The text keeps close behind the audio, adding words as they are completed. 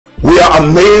We are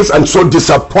amazed and so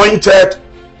disappointed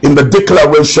in the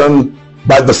declaration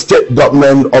by the state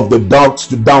government of the dusk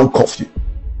to dawn curfew.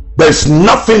 There is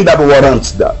nothing that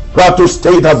warrants that. Plateau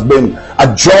State has been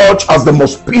adjudged as the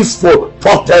most peaceful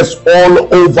protest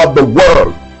all over the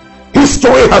world.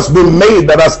 History has been made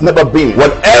that has never been.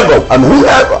 Whatever and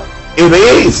whoever it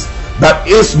is that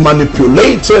is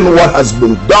manipulating what has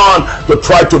been done to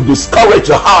try to discourage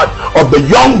the heart of the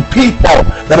young people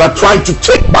that are trying to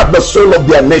take back the soul of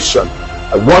their nation.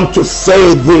 I want to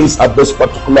say this at this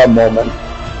particular moment,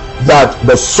 that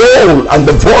the soul and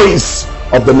the voice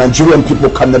of the Nigerian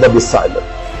people can never be silent.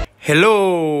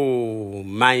 Hello,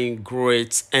 my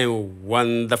great and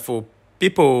wonderful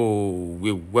people.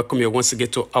 We welcome you once again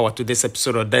to our today's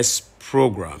episode of this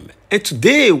program. And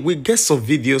today we get some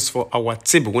videos for our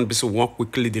table. One episode one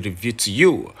quickly the review to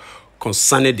you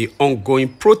concerning the ongoing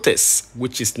protests,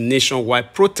 which is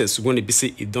nationwide protests. We're going to be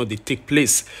saying it don't take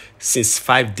place since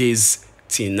 5 days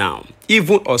till now.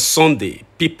 Even on Sunday,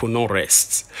 people no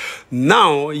rest.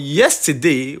 Now,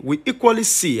 yesterday, we equally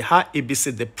see how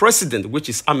ABC, the president, which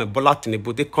is El-Buba,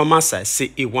 Tinubu, they come outside,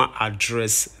 say he want to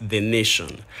address the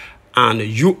nation. And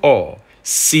you all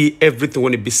see everything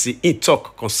when ABC in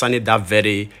talk concerning that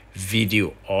very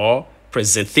video or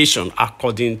presentation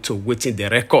according to waiting the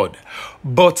record.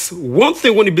 But one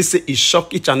thing when ABC is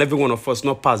shock each and every one of us,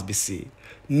 not past BC.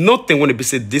 Nothing when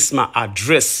ABC this man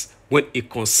address when it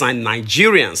concerns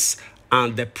Nigerians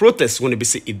and the protests when it be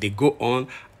say if they go on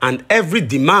and every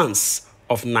demands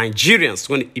of Nigerians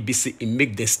when it be say it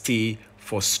make them stay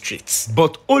for streets.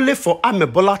 But only for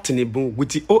El-Buba Tinubu with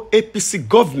the APC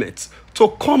government to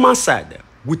come outside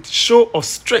with show of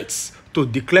strength to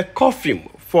declare curfew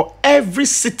for every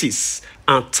cities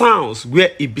and towns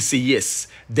where it be say yes,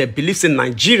 they believe in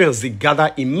Nigerians they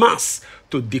gather in mass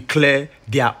to declare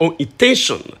their own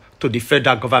intention to the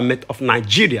federal government of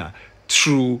Nigeria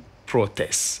through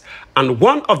protests. And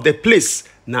one of the place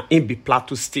now in the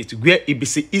Plateau State where it be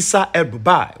say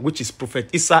El-Buba, which is Prophet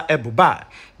El-Buba,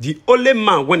 the only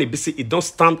man when it be say it don't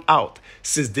stand out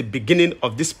since the beginning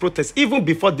of this protest, even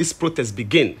before this protest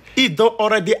begin, he don't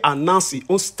already announce his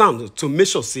own stand to make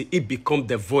sure say it become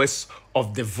the voice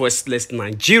of the voiceless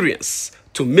Nigerians,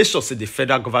 to make sure say the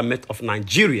federal government of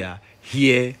Nigeria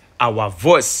hear our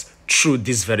voice through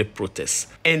this very protest.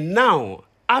 And now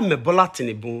El-Buba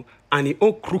Tinubu and the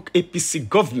own crook APC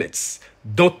governments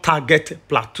don't target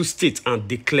Plateau State and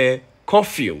declare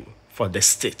curfew for the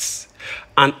states.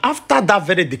 And after that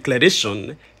very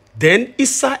declaration, then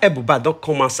El-Buba don't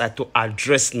come outside to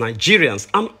address Nigerians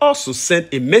and also send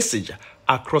a message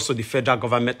across to the federal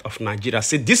government of Nigeria.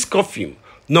 Say this curfew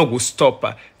no will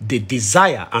stop the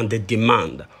desire and the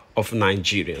demand of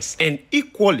Nigerians. And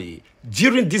equally,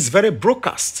 during this very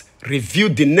broadcast, review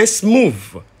the next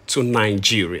move to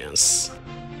Nigerians.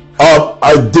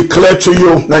 I declare to you,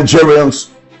 Nigerians,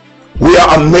 we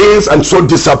are amazed and so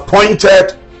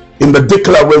disappointed in the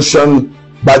declaration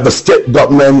by the state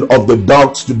government of the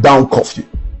dusk to dawn curfew.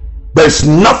 There is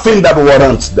nothing that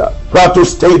warrants that. Plateau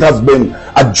State has been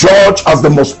adjudged as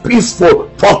the most peaceful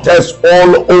protest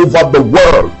all over the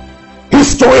world.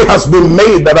 History has been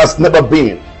made that has never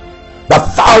been.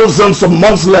 That thousands of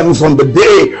Muslims on the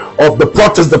day of the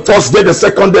protest, the first day, the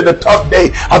second day, the third day,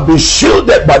 have been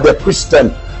shielded by their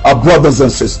Christian brothers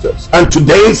and sisters. And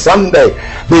today, Sunday,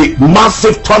 the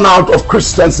massive turnout of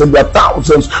Christians in their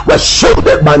thousands were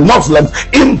shielded by Muslims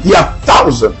in their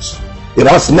thousands. It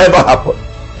has never happened.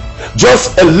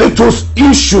 Just a little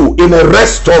issue in a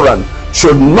restaurant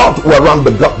should not warrant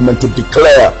the government to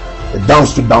declare a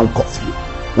down-to-down curfew.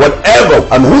 Whatever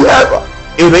and whoever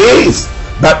it is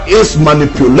that is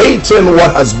manipulating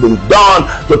what has been done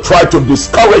to try to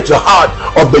discourage the heart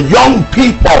of the young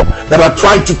people that are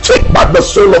trying to take back the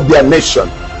soul of their nation.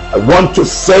 I want to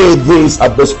say this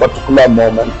at this particular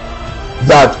moment,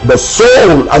 that the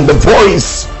soul and the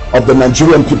voice of the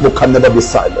Nigerian people can never be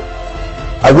silent.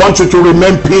 I want you to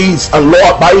remain peace and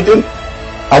law abiding.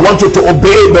 I want you to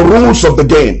obey the rules of the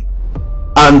game.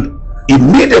 And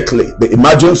immediately the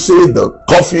emergency, the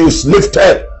curfew is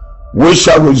lifted, we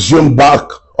shall resume back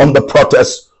on the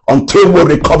protest until we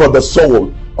recover the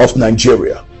soul of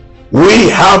Nigeria. We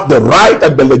have the right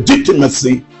and the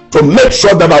legitimacy to make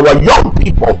sure that our young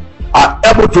people are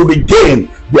able to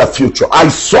regain their future. I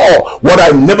saw what I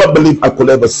never believed I could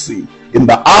ever see in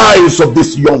the eyes of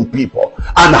these young people,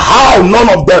 and how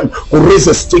none of them could raise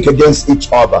a stick against each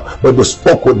other, but they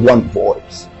spoke with one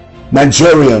voice.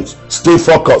 Nigerians, stay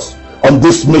focused on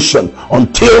this mission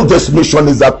until this mission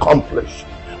is accomplished.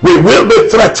 We will be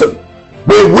threatened.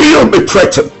 We will be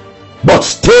threatened. But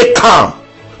stay calm.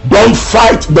 Don't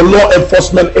fight the law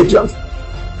enforcement agents.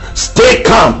 Stay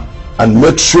calm and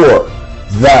make sure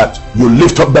that you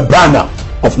lift up the banner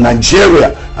of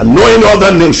Nigeria and no any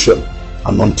other nation.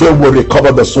 And until we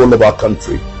recover the soul of our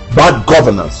country, bad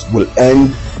governance will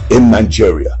end in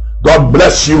Nigeria. God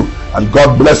bless you and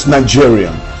God bless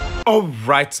Nigeria. All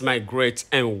right, my great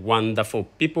and wonderful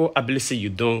people, I believe you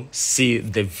don't see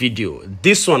the video.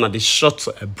 This one are the short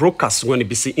broadcast when it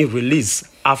be seen release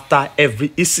after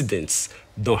every incident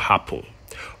don't happen.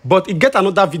 But it get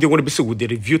another video when it be see with the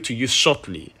review to you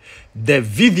shortly. The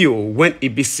video when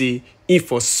it be see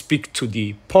info speak to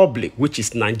the public, which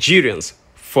is Nigerians,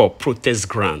 for protest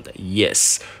ground.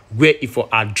 Yes, where if we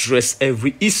address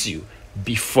every issue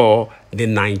before the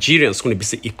Nigerians going to be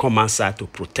say come outside to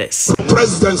protest. The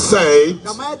president said,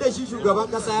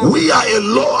 we are a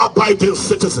law-abiding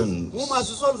citizen. We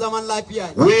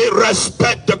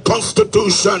respect the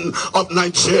constitution of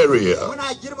Nigeria.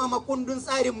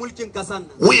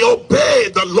 We obey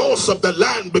the laws of the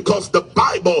land because the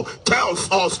Bible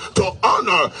tells us to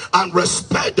honor and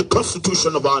respect the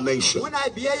constitution of our nation.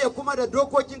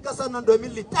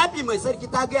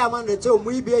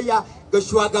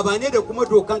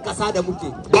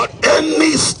 But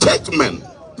any statement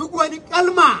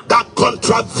that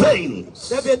contravenes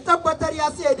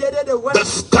the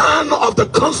stand of the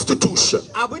Constitution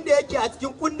and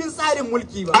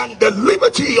the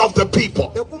liberty of the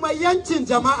people and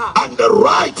the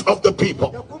right of the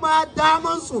people,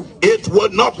 it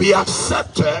would not be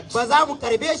accepted,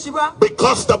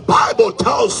 because the Bible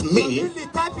tells me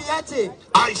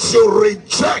I should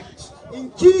reject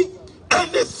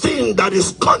anything that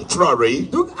is contrary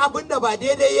to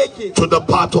the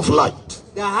path of light.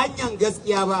 I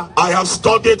have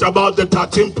studied about the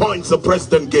 13 points the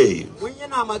president gave.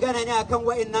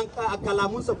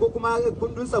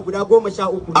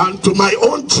 And to my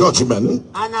own judgment,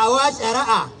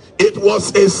 it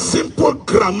was a simple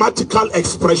grammatical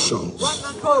expression.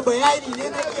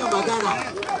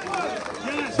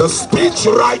 The speech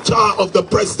writer of the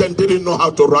president didn't know how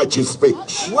to write his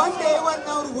speech.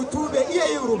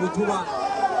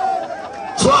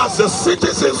 So as the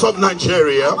citizens of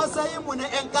Nigeria,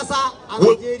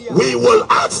 we will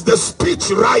ask the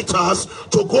speech writers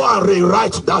to go and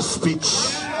rewrite that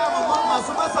speech.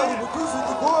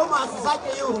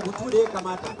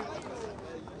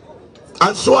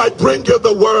 And so I bring you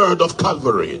the word of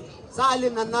Calvary.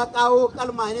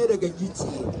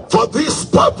 For this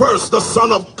purpose the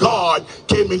Son of God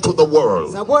came into the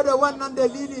world.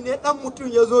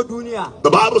 The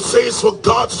Bible says, for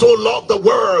God so loved the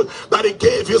world that he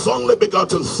gave his only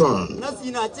begotten Son.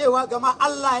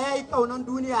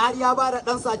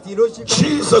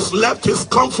 Jesus left his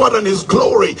comfort and his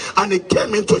glory and he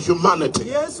came into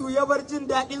humanity.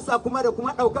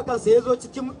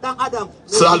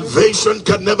 Salvation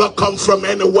can never come from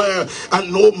anywhere,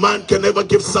 and no man can ever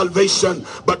give salvation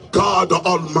but God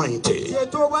Almighty.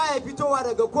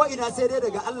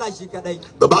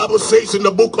 The Bible says in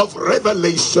the book of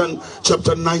Revelation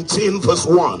chapter 19 verse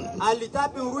 1.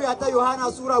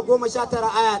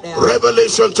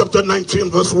 Revelation chapter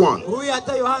 19 verse 1.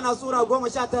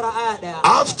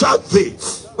 After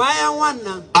this,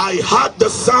 I heard the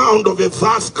sound of a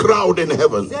vast crowd in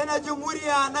heaven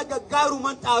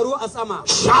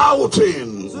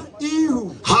shouting,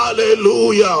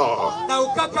 hallelujah,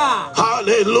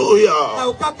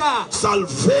 hallelujah.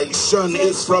 Salvation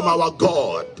is from our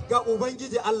God.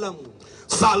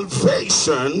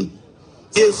 Salvation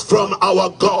is from our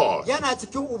God.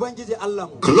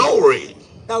 Glory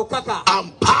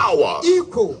and power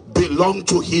belong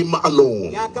to him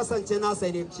alone.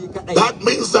 That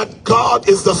means that God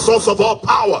is the source of all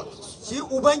power.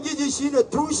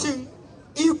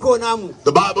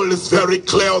 The Bible is very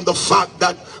clear on the fact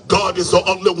that God is the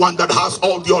only one that has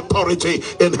all the authority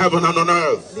in heaven and on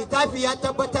earth. And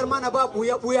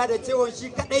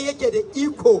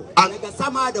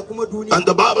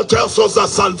the Bible tells us that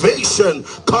salvation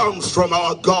comes from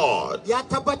our God. So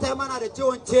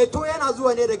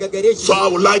I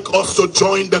would like us to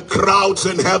join the crowds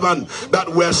in heaven that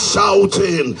were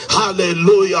shouting,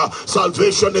 hallelujah,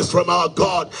 salvation is from our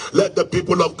God. Let the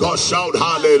people of God shout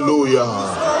hallelujah.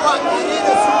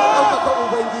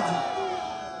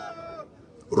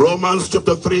 Romans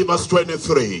chapter 3 verse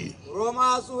 23.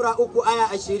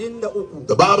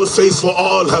 The Bible says, for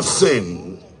all have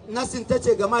sinned and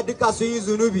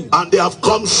they have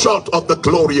come short of the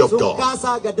glory of God.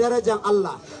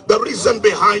 The reason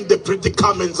behind the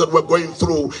predicaments that we're going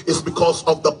through is because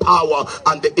of the power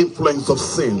and the influence of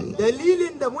sin.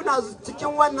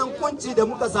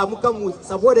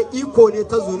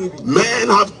 Men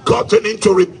have gotten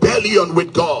into rebellion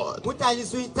with God.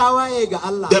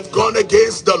 They've gone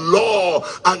against the law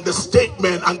and the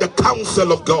statement and the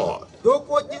counsel of God. So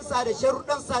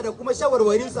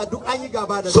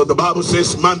the Bible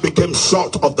says man became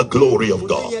short of the glory of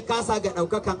God.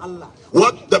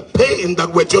 What the pain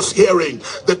that we're just hearing,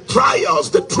 the trials,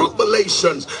 the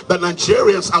tribulations the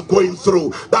Nigerians are going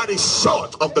through, that is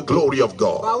short of the glory of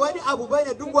God.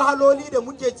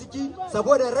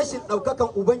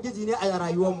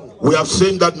 We have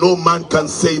seen that no man can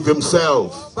save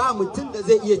himself.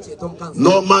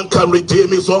 No man can redeem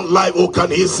his own life, or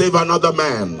can he save another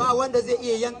man?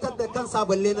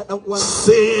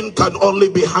 Sin can only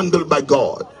be handled by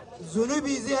God.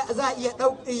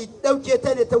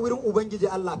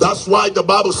 That's why the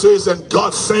Bible says, and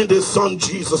God sent his son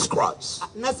Jesus Christ.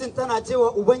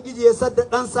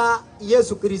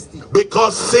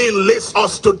 Because sin leads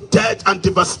us to death and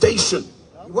devastation.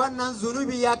 When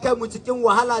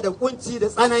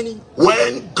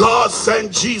God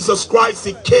sent Jesus Christ,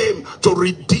 he came to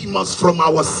redeem us from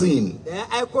our sin.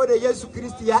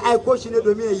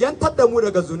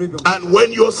 And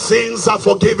when your sins are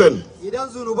forgiven,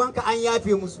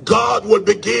 God will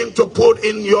begin to put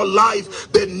in your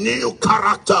life the new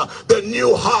character, the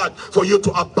new heart for you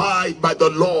to abide by the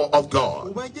law of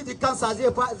God.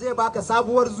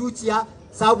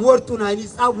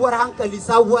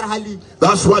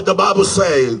 That's what the Bible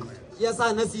says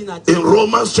in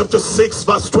Romans chapter 6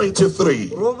 verse 23.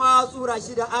 For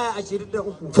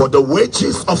the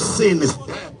wages of sin is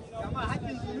death,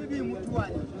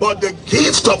 but the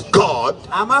gift of God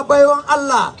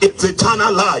is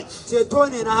eternal life.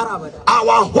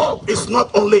 Our hope is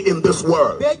not only in this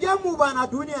world. We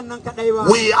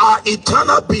are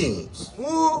eternal beings.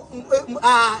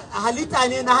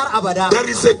 There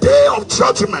is a day of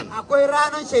judgment.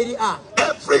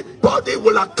 Everybody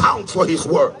will account for his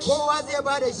works.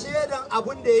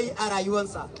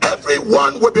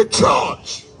 Everyone will be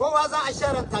judged.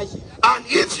 And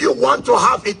if you want to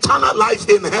have eternal life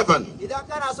in heaven,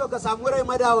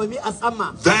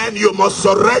 then you must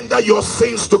surrender your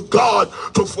sins to God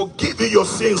to forgive you your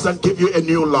sins and give you a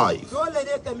new life.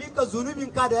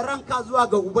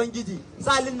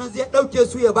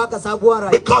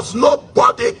 Because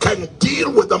nobody can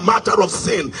deal with the matter of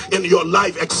sin in your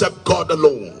life except God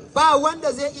alone.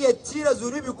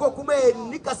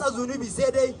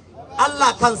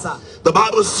 The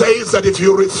Bible says that if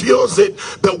you refuse it,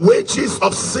 the wages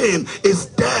of sin is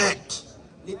death.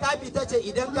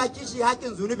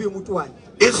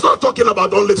 It's not talking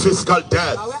about only physical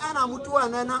death,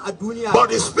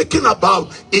 but it's speaking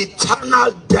about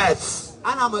eternal death,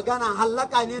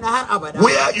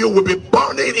 where you will be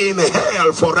burning in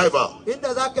hell forever.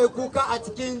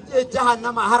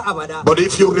 But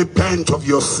if you repent of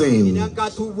your sin,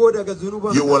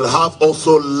 you will have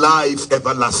also life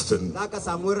everlasting.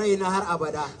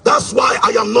 That's why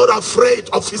I am not afraid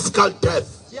of physical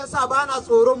death. They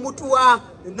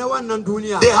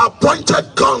have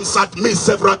pointed guns at me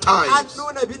several times.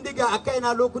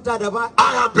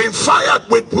 I have been fired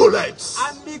with bullets.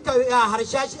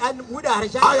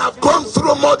 I have gone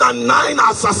through more than 9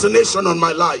 assassinations on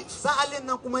my life.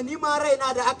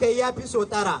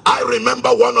 I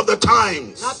remember one of the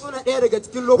times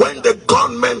when the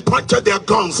gunmen pointed their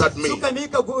guns at me.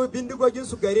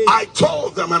 I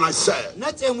told them and I said,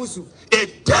 a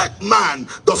dead man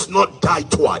does not die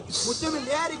twice.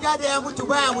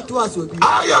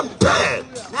 I am dead.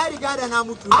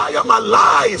 I am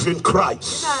alive in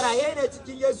Christ.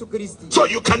 So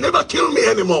you can never kill me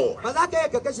anymore,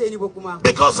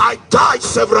 because I died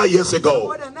several years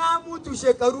ago.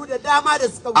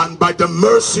 And by the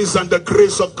mercies and the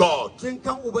grace of God,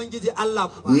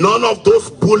 none of those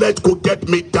bullets could get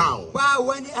me down,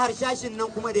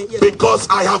 because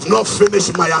I have not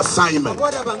finished my assignment.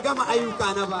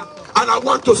 And I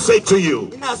want to say to you,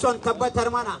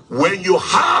 when you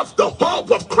have the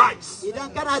hope of Christ, you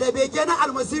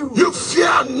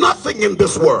fear nothing in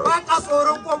this world.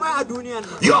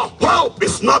 Your hope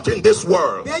is not in this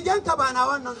world.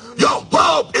 Your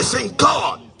hope is in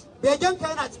God.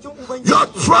 Your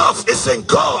trust is in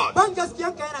God.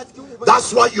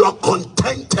 That's why you are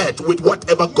contented with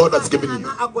whatever God has given you.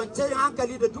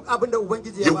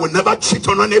 You will never cheat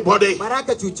on anybody.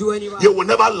 You will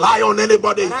never lie on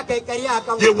anybody.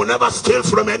 You will never steal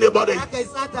from anybody.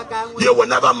 You will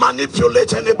never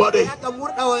manipulate anybody.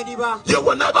 You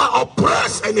will never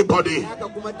oppress anybody.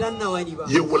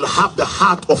 You will have the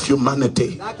heart of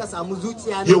humanity.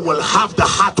 You will have the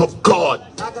heart of God.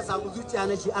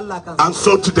 And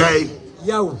so today,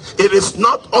 it is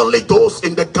not only those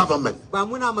in the government, but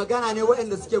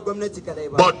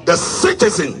the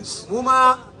citizens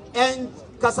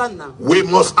we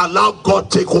must allow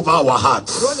God take over our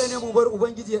hearts.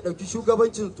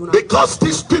 Because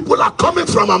these people are coming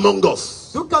from among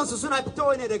us. And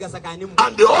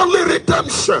the only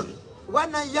redemption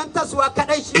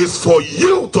is for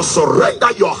you to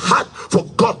surrender your heart for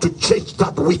God to change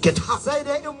that wicked heart.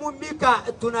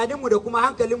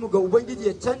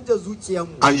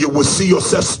 And you will see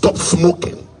yourself stop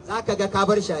smoking.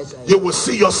 You will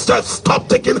see yourself stop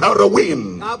taking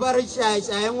heroin.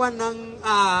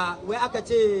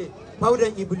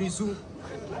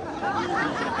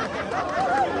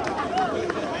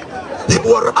 You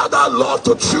will rather, Lord,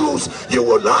 to choose. You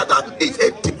will rather live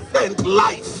a different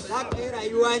life.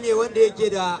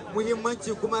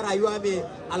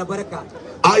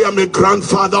 I am a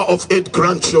grandfather of 8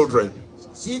 grandchildren.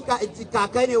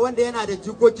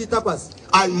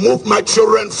 I moved my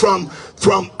children from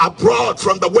abroad,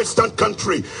 from the Western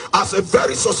country, as a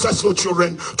very successful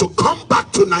children, to come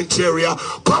back to Nigeria,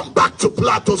 come back to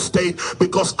Plateau State,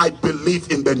 because I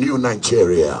believe in the new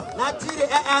Nigeria.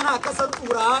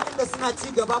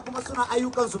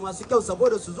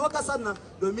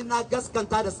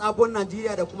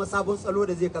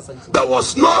 There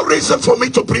was no reason for me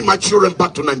to bring my children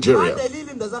back to Nigeria.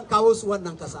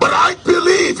 But I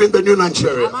believe in the new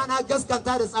Nigeria.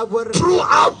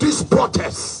 Throughout this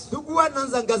protest,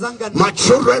 my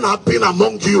children have been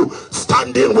among you,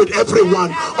 standing with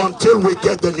everyone until we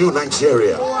get the new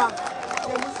Nigeria.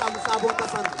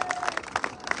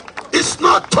 It's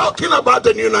not talking about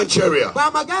the new Nigeria.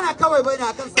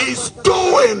 It's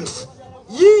doing,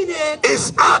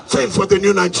 it's acting for the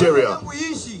new Nigeria.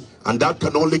 And that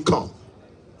can only come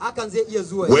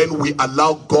when we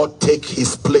allow God take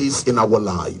his place in our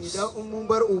lives.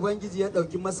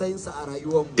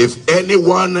 If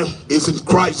anyone is in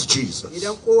Christ Jesus,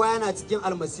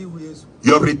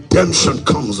 your redemption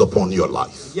comes upon your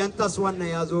life.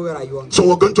 So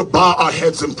we're going to bow our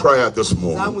heads in prayer this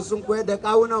morning.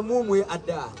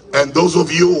 And those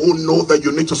of you who know that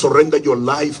you need to surrender your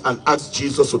life and ask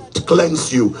Jesus to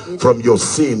cleanse you from your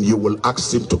sin, you will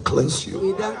ask him to cleanse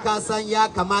you.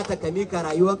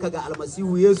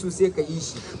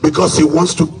 Because he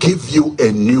wants to give you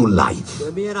a new life.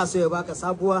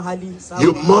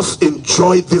 You must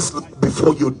enjoy this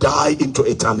before you die into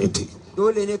eternity.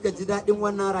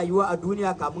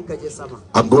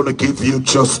 I'm going to give you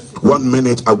just 1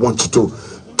 minute. I want you to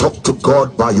talk to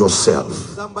God by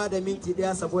yourself.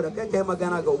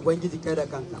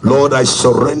 Lord, I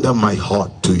surrender my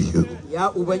heart to you.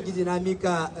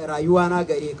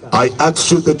 I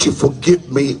ask you that you forgive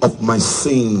me of my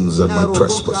sins and my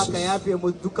trespasses.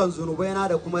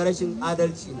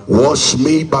 Wash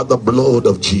me by the blood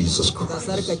of Jesus Christ.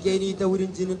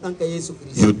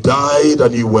 You died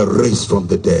and you were raised from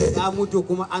the dead.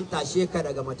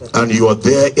 And you are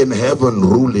there in heaven,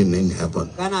 ruling in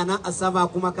heaven.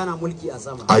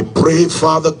 I pray,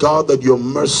 Father God, that your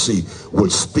mercy will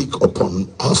speak upon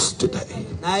us today.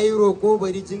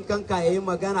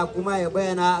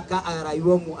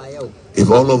 If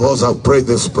all of us have prayed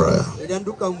this prayer,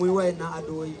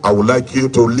 I would like you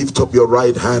to lift up your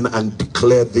right hand and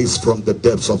declare this from the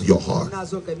depths of your heart.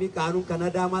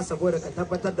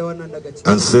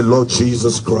 And say, Lord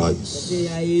Jesus Christ,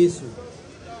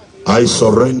 I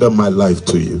surrender my life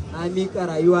to you. I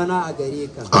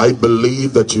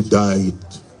believe that you died.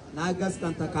 I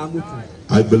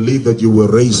believe that you were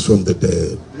raised from the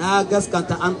dead.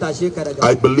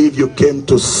 I believe you came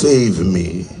to save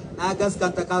me.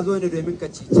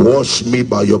 Wash me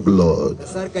by your blood.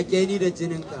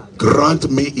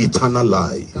 Grant me eternal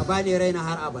life.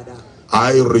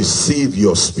 I receive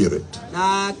your spirit.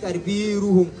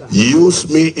 Use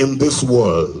me in this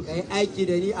world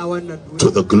to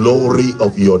the glory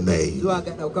of your name.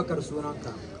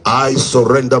 I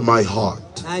surrender my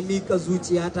heart. I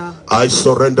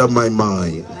surrender my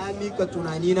mind.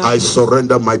 I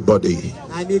surrender my body.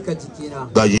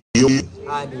 That you.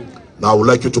 Now I would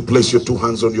like you to place your 2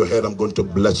 hands on your head. I'm going to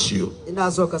bless you.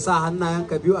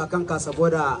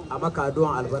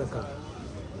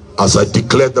 As I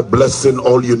declare the blessing,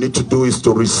 all you need to do is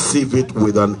to receive it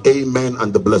with an amen,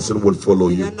 and the blessing will follow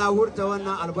you.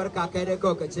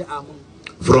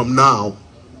 From now,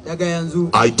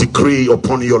 I decree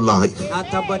upon your life,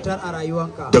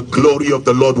 the glory of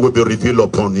the Lord will be revealed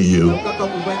upon you.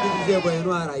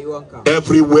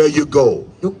 Everywhere you go,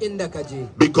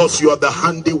 because you are the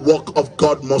handiwork of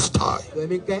God Most High.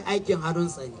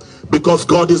 Because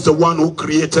God is the one who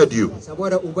created you.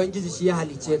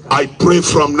 I pray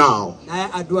from now,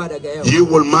 you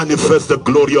will manifest the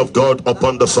glory of God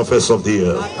upon the surface of the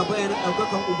earth.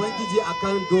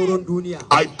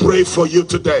 I pray for you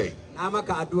today.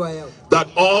 that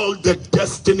all the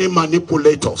destiny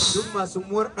manipulators,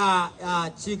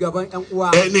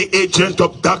 any agent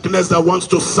of darkness that wants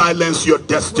to silence your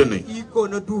destiny,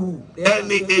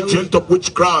 any agent of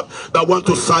witchcraft that wants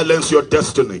to silence your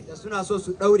destiny,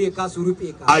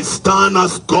 I stand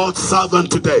as God's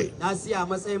servant today,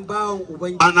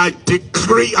 and I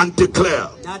decree and declare,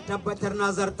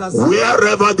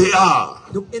 wherever they are,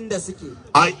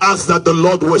 I ask that the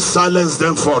Lord will silence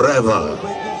them forever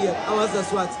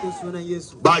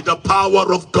by the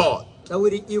power of God.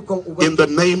 In the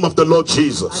name of the Lord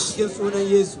Jesus,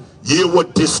 you will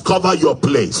discover your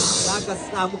place.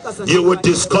 You will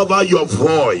discover your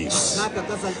voice.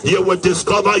 You will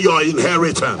discover your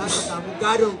inheritance.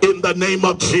 In the name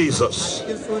of Jesus,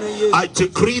 I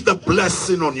decree the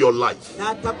blessing on your life.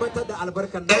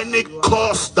 Any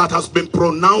curse that has been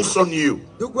pronounced on you,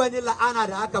 any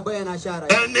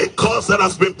curse that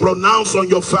has been pronounced on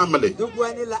your family,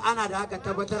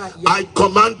 I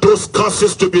command those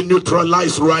curses to be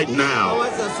neutralized right now.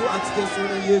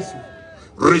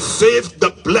 Receive the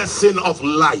blessing of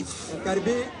life.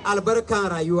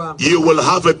 You will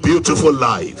have a beautiful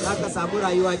life.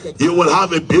 You will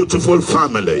have a beautiful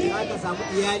family.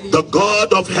 The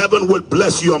God of heaven will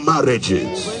bless your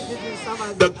marriages.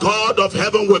 The God of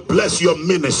heaven will bless your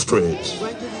ministries.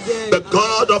 The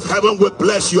God of heaven will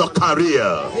bless your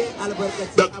career.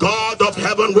 The God of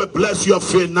heaven will bless your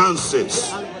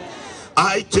finances.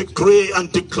 I decree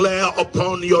and declare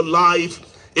upon your life,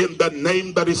 in the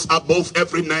name that is above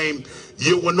every name,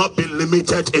 you will not be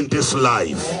limited in this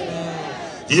life.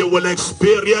 You will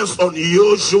experience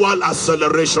unusual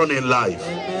acceleration in life.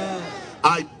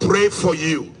 I pray for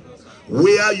you,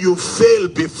 where you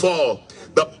failed before,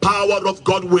 the power of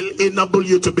God will enable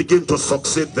you to begin to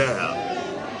succeed there.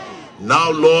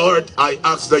 Now, Lord, I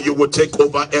ask that you will take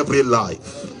over every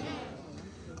life.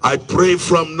 I pray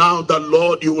from now that,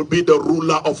 Lord, you will be the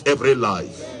ruler of every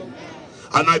life.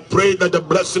 And I pray that the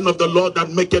blessing of the Lord that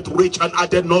maketh rich and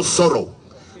addeth no sorrow,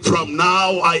 from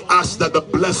now I ask that the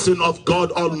blessing of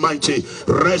God Almighty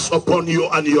rest upon you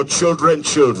and your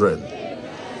children's children.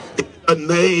 In the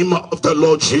name of the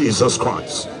Lord Jesus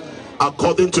Christ,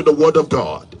 according to the word of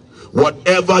God,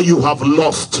 whatever you have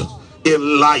lost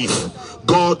in life,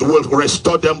 God will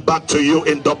restore them back to you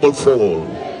in double fold.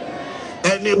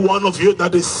 Any one of you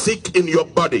that is sick in your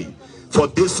body, for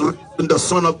this reason the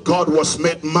Son of God was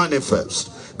made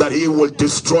manifest, that he will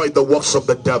destroy the works of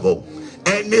the devil.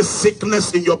 Any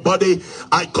sickness in your body,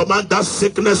 I command that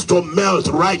sickness to melt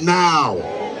right now.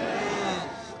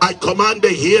 I command the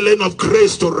healing of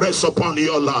grace to rest upon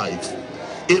your life.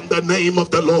 In the name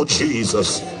of the Lord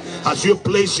Jesus. As you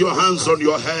place your hands on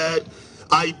your head,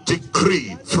 I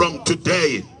decree from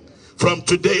today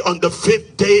on the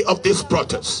 5th day of this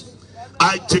protest,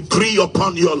 I decree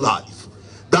upon your life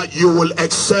that you will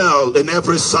excel in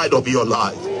every side of your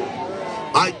life.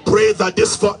 I pray that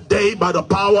this 4th day, by the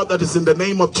power that is in the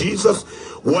name of Jesus,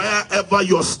 wherever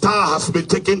your star has been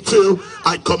taken to,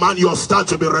 I command your star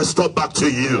to be restored back to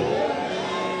you.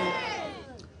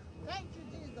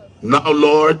 Now,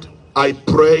 Lord, I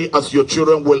pray as your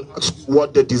children will ask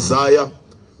what they desire,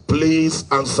 please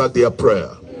answer their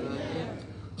prayer.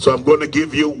 So I'm going to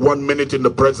give you 1 minute in the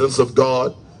presence of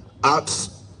God.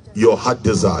 Ask your heart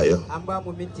desire.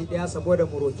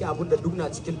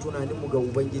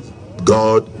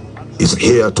 God is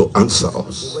here to answer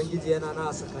us.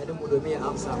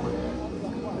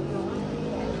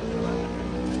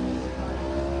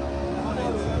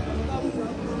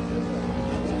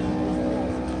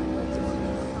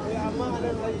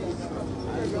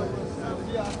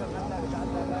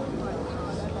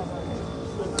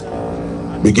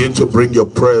 Begin to bring your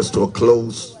prayers to a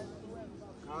close.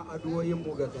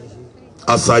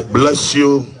 As I bless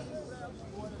you,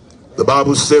 the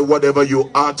Bible says whatever you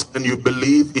ask and you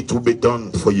believe, it will be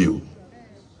done for you.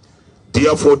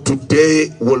 Therefore, today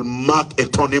will mark a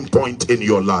turning point in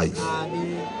your life.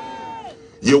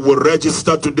 You will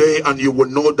register today and you will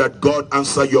know that God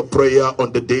answered your prayer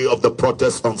on the day of the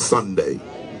protest on Sunday.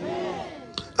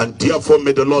 And therefore,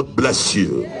 may the Lord bless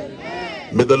you.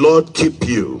 May the Lord keep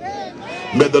you.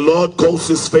 May the Lord cause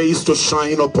his face to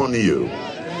shine upon you.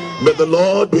 May the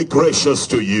Lord be gracious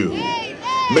to you.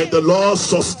 May the Lord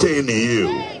sustain you.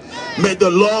 May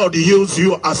the Lord use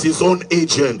you as his own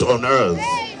agent on earth.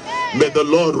 May the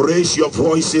Lord raise your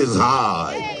voices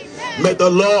high. May the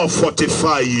Lord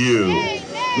fortify you.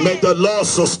 May the Lord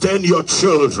sustain your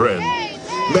children.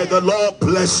 May the Lord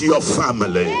bless your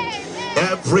family.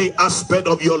 Every aspect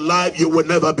of your life, you will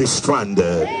never be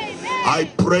stranded. I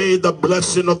pray the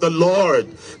blessing of the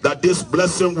Lord, that this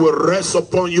blessing will rest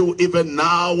upon you even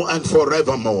now and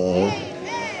forevermore.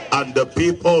 And the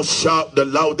people shout the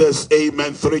loudest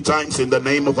amen 3 times in the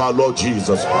name of our Lord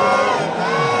Jesus. 1,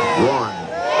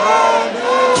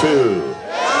 2.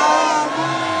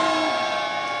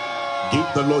 Give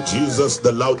the Lord Jesus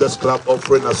the loudest clap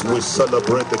offering as we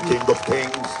celebrate the King of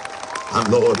Kings and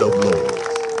Lord of Lords.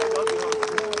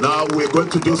 Now we're going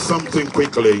to do something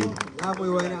quickly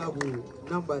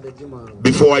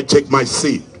before I take my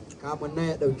seat. I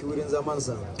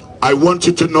want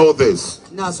you to know this,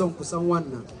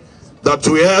 that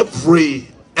to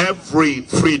every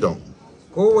freedom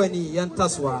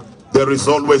there is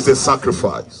always a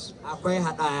sacrifice.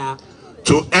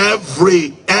 To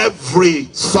every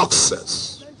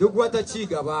success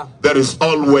there is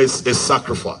always a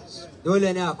sacrifice.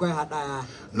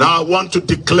 Now I want to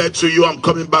declare to you, I'm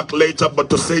coming back later, but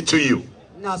to say to you,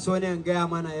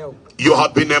 you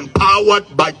have been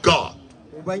empowered by God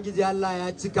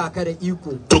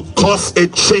to cause a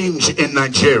change in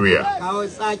Nigeria.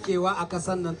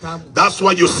 That's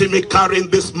why you see me carrying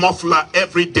this muffler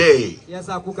every day,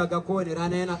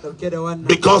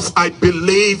 because I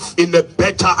believe in a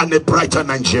better and a brighter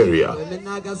Nigeria.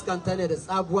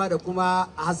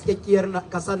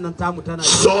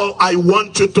 So I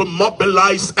want you to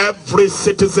mobilize every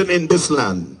citizen in this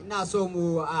land. And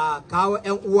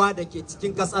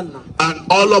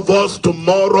all of us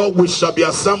tomorrow, we shall be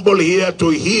assembled here to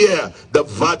hear the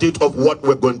verdict of what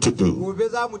we're going to do.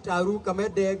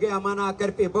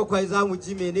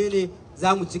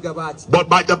 But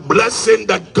by the blessing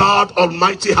that God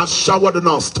Almighty has showered on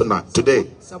us today,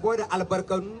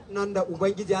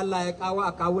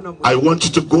 I want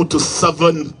you to go to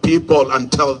 7 people and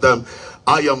tell them,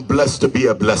 I am blessed to be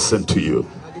a blessing to you.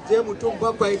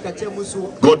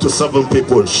 Go to 7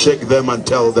 people, shake them and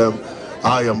tell them,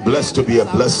 I am blessed to be a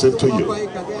blessing to you.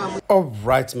 All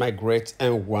right, my great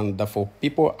and wonderful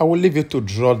people, I will leave you to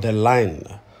draw the line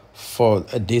for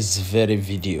this very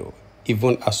video,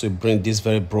 even as we bring this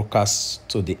very broadcast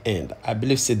to the end. I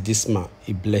believe this man,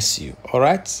 he bless you. All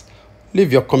right,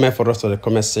 leave your comment for us in the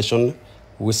comment section.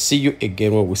 We'll see you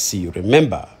again when we see you.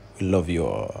 Remember, we love you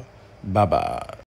all. Bye bye.